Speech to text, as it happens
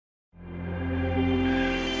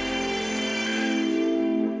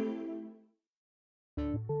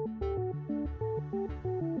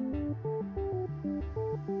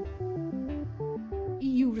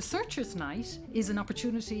EU Researchers' Night is an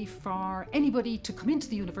opportunity for anybody to come into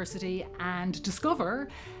the university and discover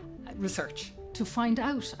research, to find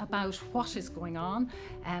out about what is going on,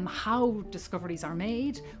 how discoveries are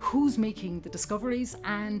made, who's making the discoveries,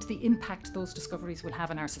 and the impact those discoveries will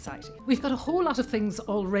have in our society. We've got a whole lot of things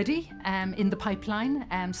already in the pipeline,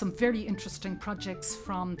 some very interesting projects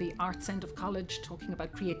from the arts end of college talking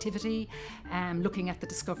about creativity, looking at the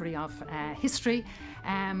discovery of history.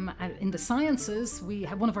 In the sciences, we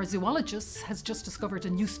have one of our zoologists has just discovered a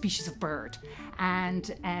new species of bird,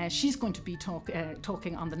 and she's going to be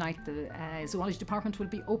talking on the night the zoology department will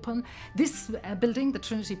be open. This building, the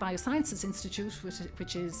Trinity Biosciences Institute,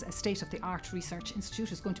 which is a state-of-the-art research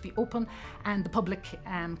institute, is going to be open, and the public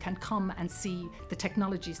can come and see the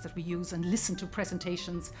technologies that we use and listen to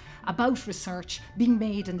presentations about research being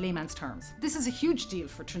made in layman's terms. This is a huge deal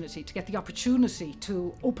for Trinity to get the opportunity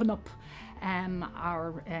to open up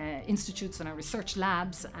our institutes and our research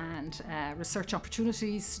labs and research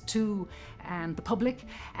opportunities to the public.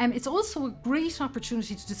 It's also a great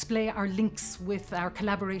opportunity to display our links with our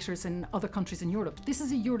collaborators in other countries in Europe. This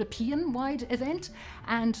is a European-wide event,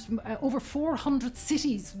 and over 400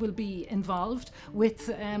 cities will be involved, with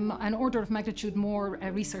an order of magnitude more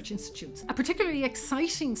research institutes. A particularly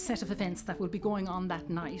exciting set of events that will be going on that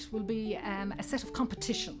night will be a set of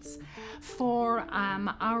competitions for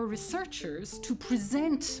our researchers to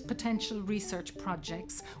present potential research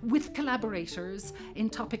projects with collaborators in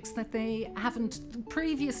topics that they haven't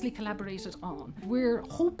previously collaborated on. We're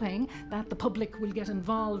hoping that the public will get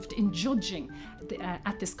involved in judging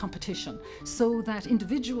at this competition, so that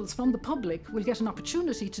individuals from the public will get an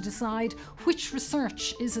opportunity to decide which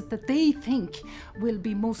research is it that they think will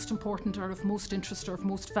be most important or of most interest or of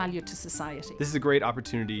most value to society. This is a great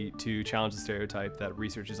opportunity to challenge the stereotype that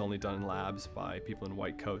research is only done in labs by people in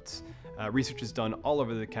white coats. Research is done all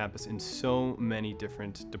over the campus in so many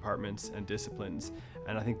different departments and disciplines,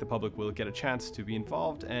 and I think the public will get a chance to be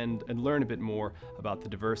involved and learn a bit more about the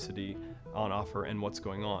diversity on offer and what's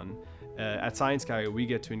going on. At Science Guy, we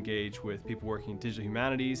get to engage with people working in digital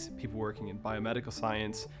humanities, people working in biomedical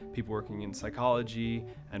science, people working in psychology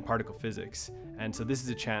and particle physics. And so this is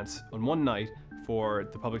a chance on one night for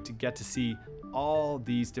the public to get to see all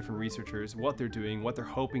these different researchers, what they're doing, what they're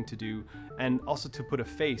hoping to do, and also to put a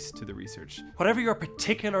face to the research. Whatever your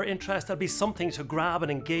particular interest, there'll be something to grab and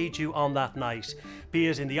engage you on that night, be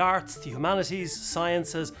it in the arts, the humanities,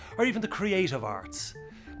 sciences, or even the creative arts.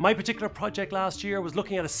 My particular project last year was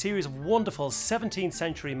looking at a series of wonderful 17th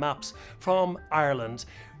century maps from Ireland,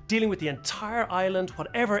 dealing with the entire island,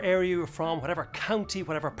 whatever area you're from, whatever county,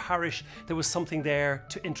 whatever parish, there was something there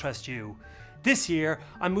to interest you. This year,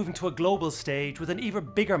 I'm moving to a global stage with an even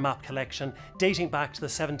bigger map collection dating back to the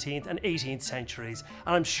 17th and 18th centuries,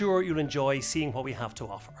 and I'm sure you'll enjoy seeing what we have to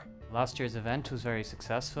offer. Last year's event was very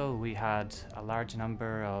successful. We had a large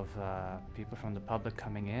number of people from the public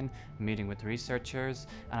coming in, meeting with researchers,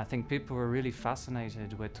 and I think people were really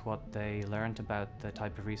fascinated with what they learned about the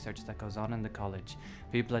type of research that goes on in the college.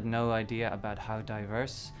 People had no idea about how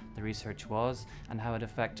diverse the research was and how it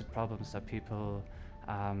affected problems that people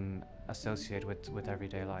associate with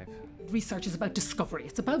everyday life. Research is about discovery,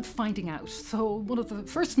 it's about finding out. So one of the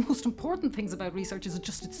first most important things about research is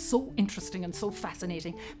it's so interesting and so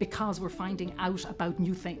fascinating because we're finding out about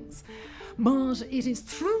new things. But it is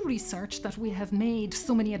through research that we have made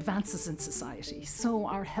so many advances in society. So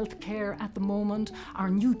our healthcare at the moment, our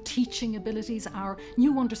new teaching abilities, our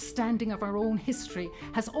new understanding of our own history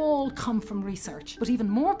has all come from research. But even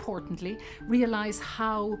more importantly, realise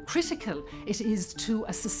how critical it is to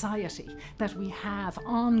a society that we have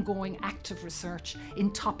ongoing active research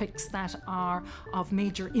in topics that are of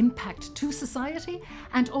major impact to society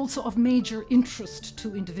and also of major interest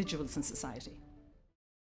to individuals in society.